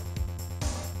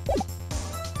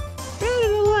 Straight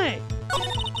in the leg.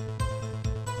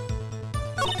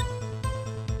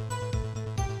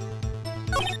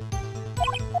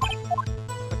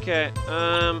 Okay,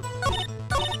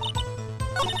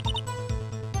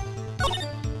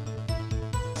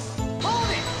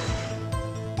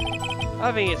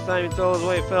 I think it's time you told us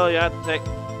why you felt you had to take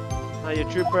your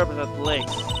true purpose at the lake.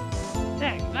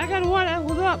 Heck, I got what I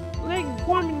was up. Leg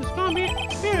forming the combat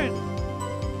spirit.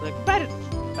 Like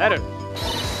Competitors. better.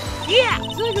 Yeah,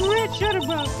 it's like a red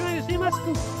shutterbug trying to see my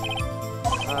scoop.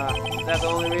 Is that the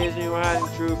only reason you were hiding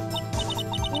the truth?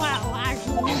 Well,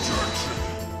 actually.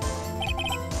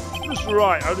 Mr.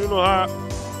 Wright, I do not have.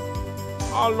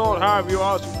 I'll not have you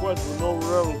ask a question no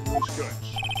relevant to this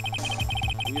case.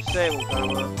 You say one,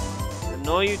 Karma. I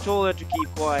know you told her to keep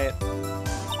quiet. I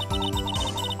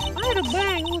heard a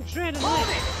bang look straight at me.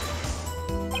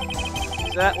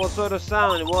 Is that what sort of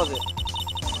sound was it?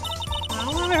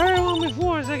 I've never heard one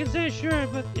before, so I can say sure,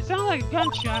 but it sounded like a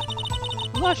gunshot.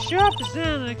 A lot sharper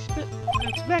sound than I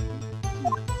expected.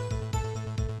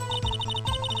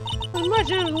 As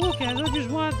much as to look at, I just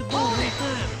wanted to blow every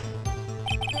time.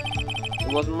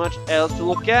 There wasn't much else to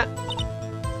look at?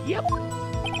 Yep.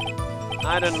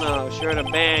 I don't know. She heard a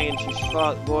bang and she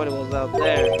thought Gordy was out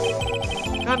there.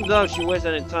 Kinda doubt she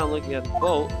wasted any time looking at the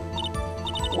boat.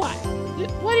 What?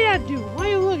 What did I do? What are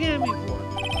you looking at me for?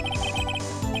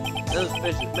 That's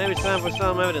suspicious. Maybe it's time for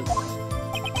some evidence.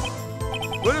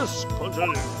 Please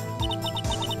continue.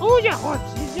 Hold your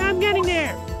horses. I'm getting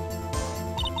there.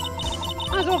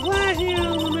 I saw flashing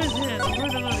on the man's hand.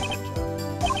 Where's another picture?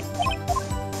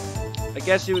 I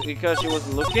guess because she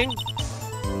wasn't looking?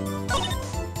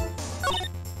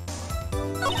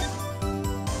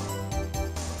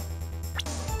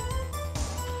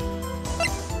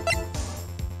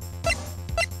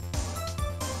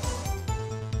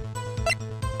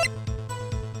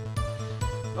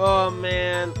 Oh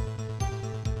man.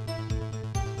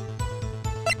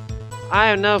 I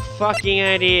have no fucking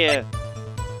idea.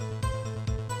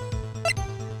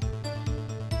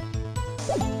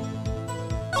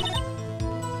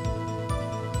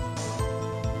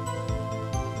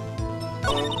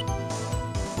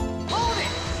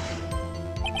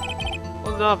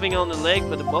 Was nothing on the lake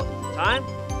but the boat at the time?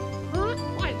 Huh?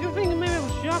 Why? Do you think maybe I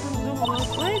was shot from someone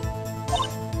else's place?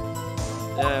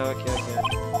 Yeah, okay.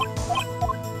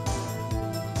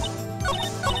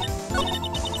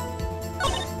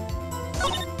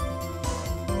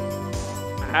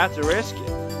 I had to risk it.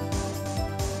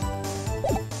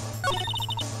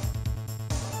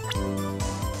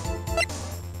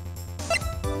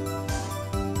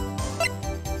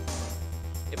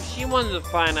 If she wanted to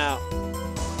find out.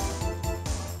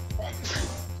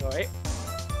 Sorry.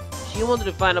 She wanted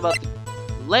to find about the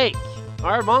lake.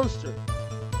 Our monster.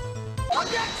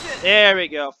 There we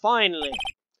go, finally.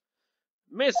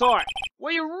 Miss Hart,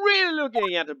 were you really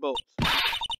looking at the boat? What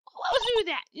was with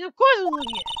that? Of course I'm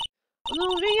looking at it. There's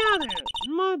no thing out there.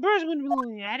 No person would be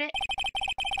looking at it.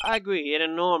 I agree, and a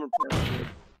normal person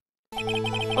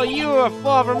would. But you are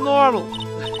far from normal.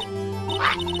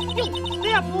 What? You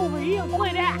step over here and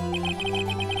play that.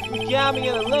 You're camping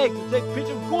in a lake to take a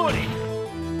picture of Gordy.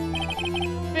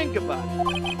 Think about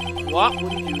it. What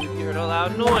would you do if you heard a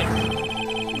loud noise?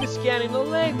 You'd be scanning the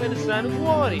lake for the sign of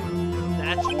Gordy.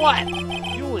 That's what.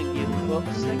 You wouldn't give him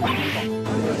a second thought.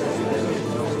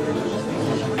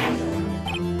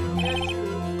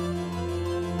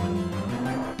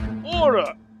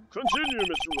 Order! Continue,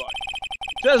 Mr. Wright.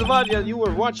 Testified that you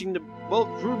were watching the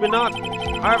boat through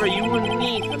binoculars. However, you wouldn't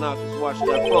need binoculars to watch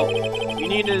that boat. You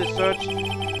needed to search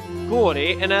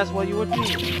Gordy, and that's what you were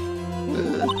doing.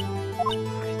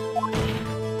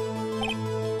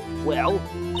 Well?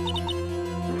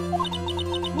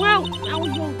 Well, now we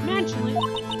don't mention it. I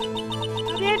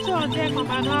did try to take my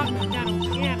binoculars down and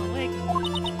scan the lake.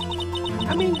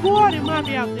 I mean, Gordon might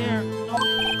be out there.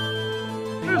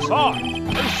 Miss Hart,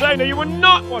 I'm saying that you were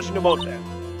not watching the boat then.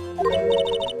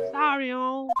 Sorry,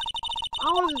 all.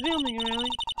 I wasn't filming, really.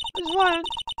 I just wanted,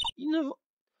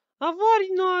 I thought,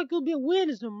 I could be a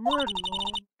witness to murder,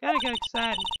 all. Kinda got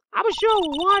excited. I was sure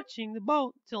we're watching the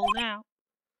boat till now.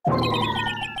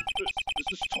 This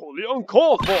is totally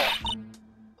uncalled for.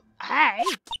 Hey!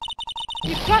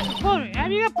 You cut the photo.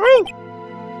 Have you got proof?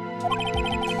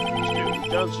 Still, you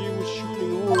can't see who's shooting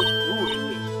who in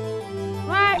this.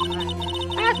 Right.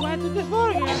 That's why I took this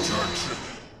photograph.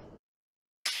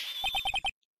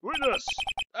 Witness,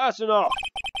 that's enough.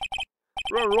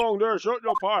 You're wrong there, shut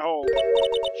your pie hole.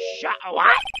 Shut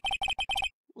what?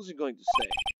 What's he going to say?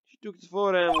 She took his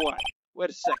photo and what? Wait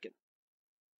a second.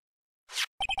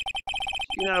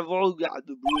 You have all got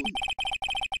the blue.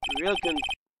 Real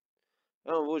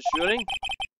Oh, who's shooting?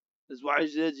 That's why I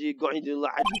said you're going to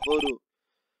like the photo.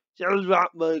 Sounds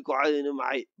right, my quiet in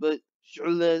mate, but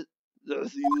surely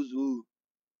that's usual.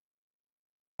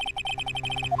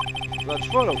 Large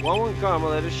photo. One camera,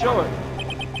 let us show it.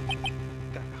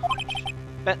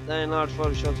 Bet that enlarged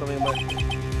photo showed something about it.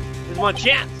 This is my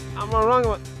chance. I'm not wrong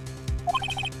about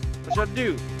what should I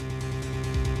do?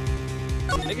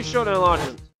 Make a show the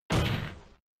enlargement.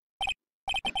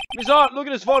 Miss Hart, look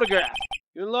at this photograph.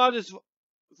 You enlarged this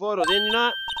photo, didn't you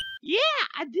not? Yeah,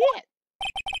 I did.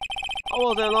 How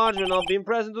was the enlargement of being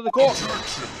present to the court?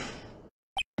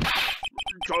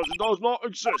 Because it does not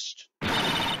exist.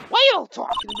 What are you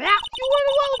talking about? You were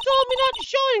the one who told me not to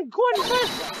show it in court in the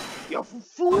first place. You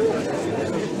fool.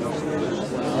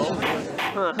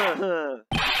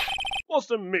 What's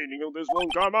the meaning of this one,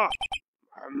 Karma?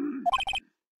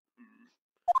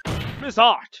 Miss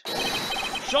Hart,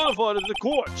 show the photo to the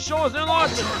court. Show us the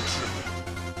enlargement.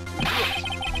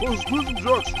 First written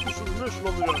objection to submission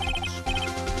of the evidence.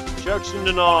 Objection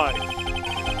denied.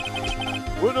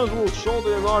 Witness will show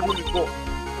the enlargement in court.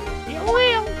 You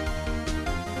will.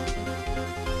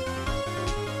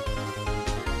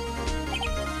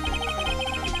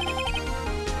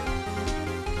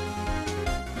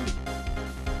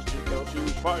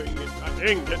 fighting it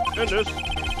and get this.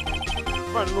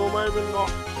 But no, maybe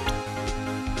not.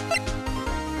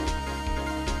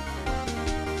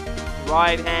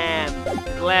 Right hand,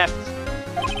 left.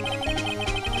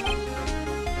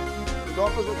 The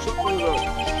doctor's on something there.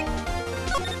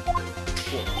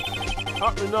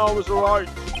 Happy now, Mr. Wright.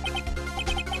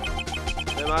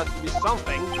 There must be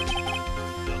something.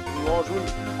 Enlargement,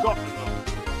 got to know.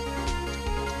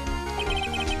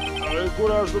 It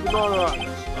could have to be done like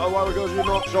this. Otherwise, because you're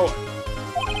not showing.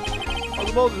 I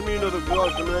suppose it means that the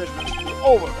examination is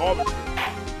over, obviously.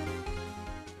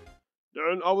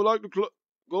 Then I would like to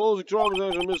close the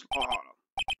conversation, Miss O'Hara.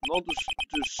 Not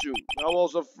too soon. There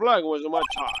was a flag was in my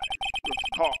tie. The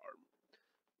card.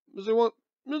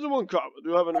 Mr. One Carver, do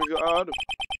you have anything to add?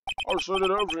 I'll send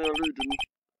it everything I need to.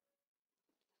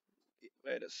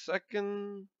 Wait a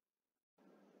second.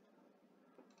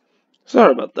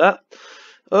 Sorry about that.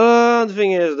 The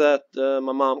thing is that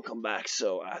my mom come back,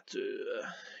 so I had to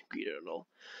greet her and all.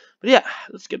 But yeah,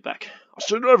 let's get back. I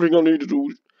sent everything I need to do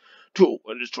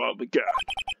when this trial began.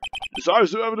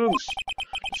 Decisive evidence,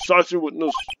 decisive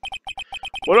witness.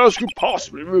 What else could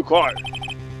possibly be required?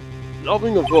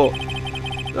 Nothing of course.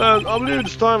 And I believe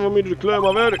it's time for me to declare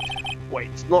my verdict. Wait,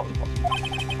 it's not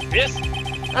possible. This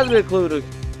has been included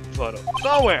photo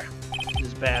somewhere. This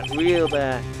is bad, real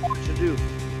bad. What should do?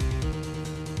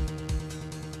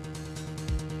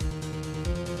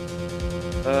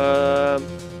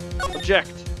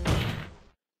 Object.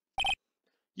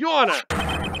 Your Honor,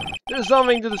 there's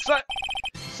something to the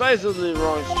decisively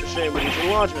wrong shame with this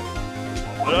enlargement.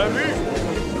 What I mean?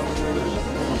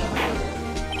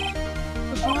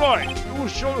 Mr. Wright, you will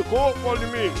show the court what do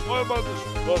you mean. What about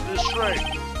this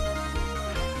strange?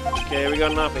 Okay, we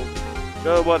got nothing.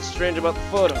 Show what's strange about the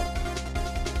photo.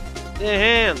 The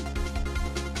hand.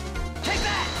 Take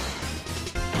that!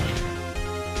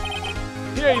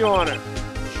 Here, Your Honor.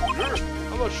 Sure.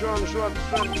 I'm not sure I'm sure I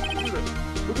understand either.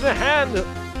 Look at the hand.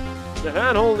 The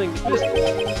hand holding the pistol.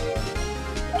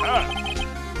 Ah.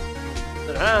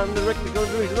 The hand directly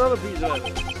contradicts another piece of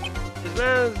evidence. This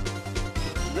man's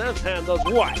left hand does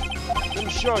what? Let me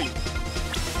show you.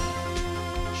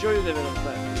 Show you the evidence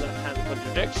that left hand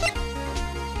contradicts.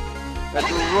 That's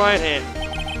the right hand.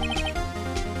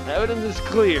 The evidence is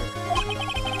clear.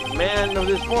 The man of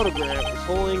this photograph is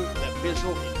holding that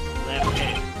pistol in his left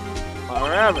hand.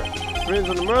 However, the prints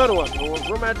on the murder weapon were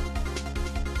from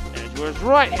Edgeworth's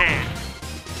right hand.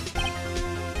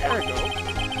 There we go.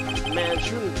 The man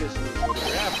shooting pistol in the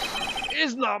photograph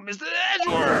is not Mr.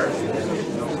 Edgeworth!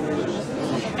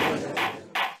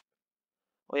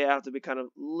 Well, you have to be kind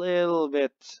of little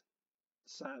bit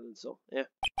silent, so, yeah.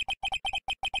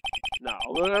 Now,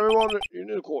 when everyone in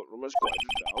the courtroom has quieted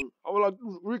down, I would like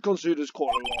to reconsider this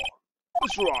court of law.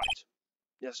 Mr. Wright.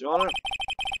 Yes, Your Honor.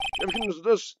 Evidence of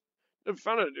this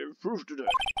definitive proof today.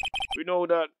 We know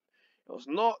that it was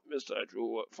not Mr. Edgeworth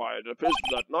who fired the pistol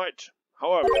that night.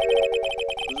 However,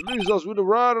 this leaves us with a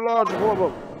rather large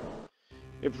problem.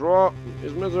 If Mr.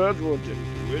 Edgeworth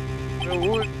didn't do it, then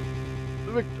who would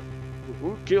the victim? Who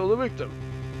would kill the victim?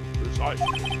 Precisely.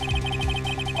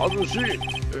 As we see,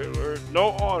 there were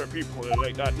no other people in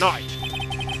like that night.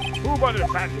 Who by the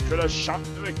fact could have shot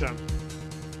the victim?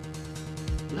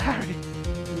 Larry,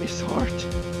 Miss Hart.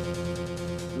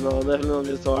 No, definitely not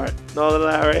Miss Hart. Not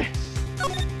Larry.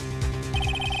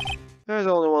 There's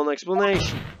only one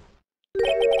explanation.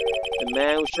 The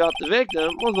man who shot the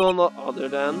victim was none other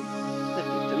than the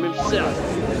victim himself.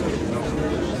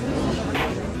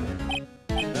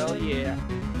 Hell yeah.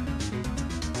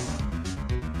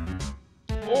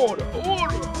 Order,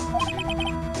 order!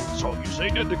 So you say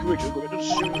that the victim committed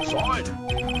suicide?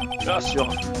 Yes, Your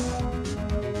Honor.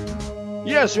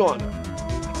 Yes, Your Honor.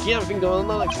 I can't think of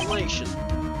another explanation.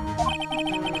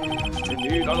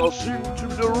 Indeed, and I'll seem to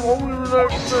be the only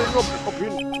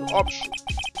remaining option.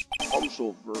 I'm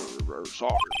so very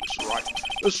sorry, Mr. Wright.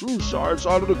 The suicide's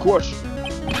out of the question.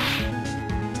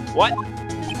 What?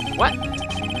 What?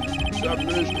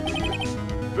 Examination of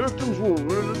the victim's wound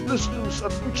were the distance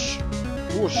at which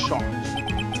he was shot.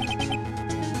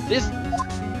 Distance?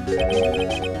 The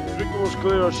victim was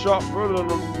clearly shot further than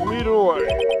a meter away.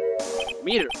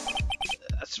 Meter?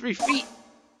 That's 3 feet.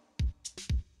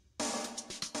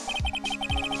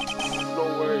 No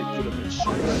way it could have been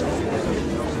suicide.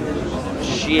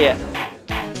 Shit.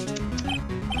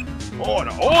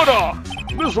 Order, order!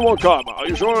 Mr. Wakama, are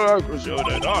you sure of accuracy of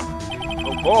that, huh?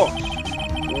 Of course.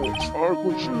 Yes, I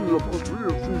consider it must be a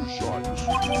suicide.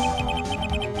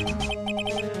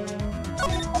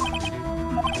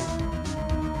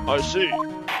 I see.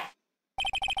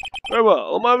 Very well,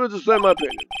 I'm happy to say my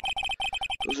opinion.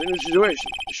 Because in this situation,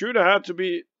 the shooter had to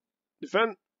be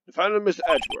defend defended Mr.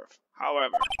 Edgeworth.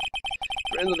 However,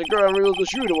 friend of the girl reveals the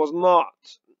shooter was not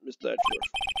Mr.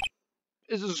 Edgeworth.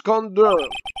 This is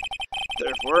condemned.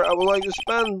 Therefore, I would like to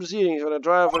suspend proceedings for the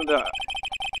trial for the die.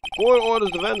 The court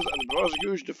orders defense and the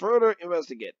prosecution to further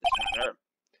investigate this matter.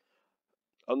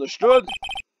 Understood?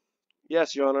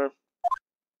 Yes, Your Honor.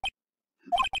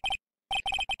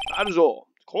 That is all.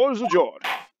 The court is adjourned.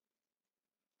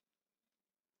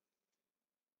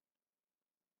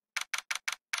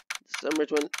 December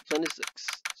 26th.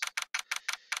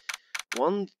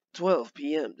 1:12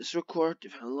 p.m. District Court,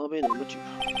 Defendant Lobby number 2.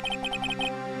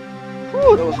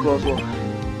 Whew, that was a close one.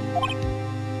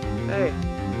 Hey.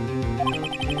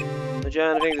 Did you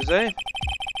have anything to say?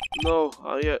 No,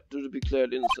 I'll yet to be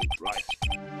declared innocent, right?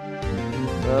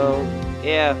 Well,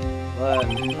 yeah, but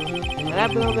what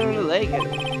happened out there in the lake?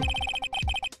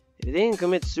 If he didn't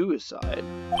commit suicide,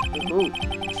 then who?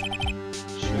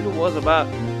 The shooter was about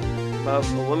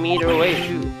 1 meter away,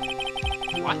 too.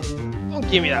 What? Don't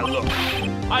give me that look.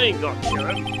 I didn't go kill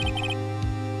him.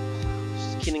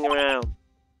 Just kidding around.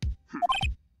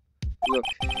 Look,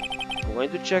 I'm going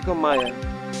to check on Maya.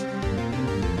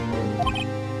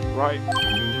 Right.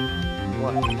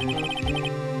 What?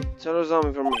 Tell her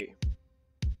something from me.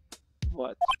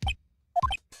 What?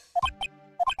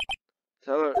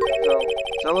 Tell her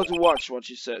to watch what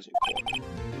she says in court.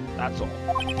 That's all.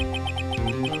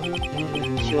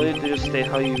 Kill you to just state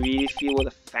how you really feel with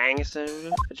a fang,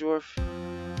 Edgeworth.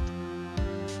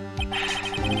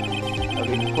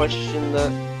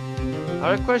 I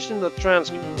would question the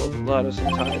transcript of Lada's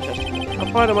entire testimony. A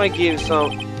part of might give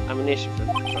some ammunition for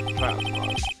the trial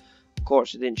tomorrow. Of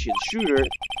course, he didn't shoot the shooter,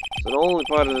 so the only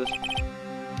part of the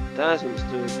task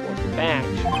understood was the bang.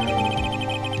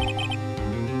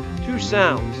 Two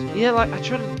sounds. Yeah, like I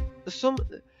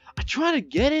try to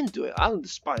get into it. I don't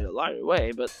despise it right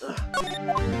away, but to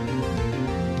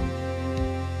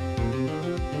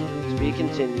be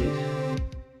continued.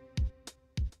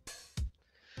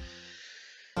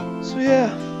 So yeah,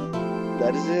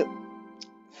 that is it.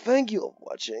 Thank you for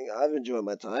watching. I've enjoyed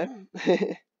my time.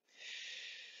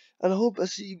 And I hope I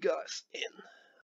see you guys in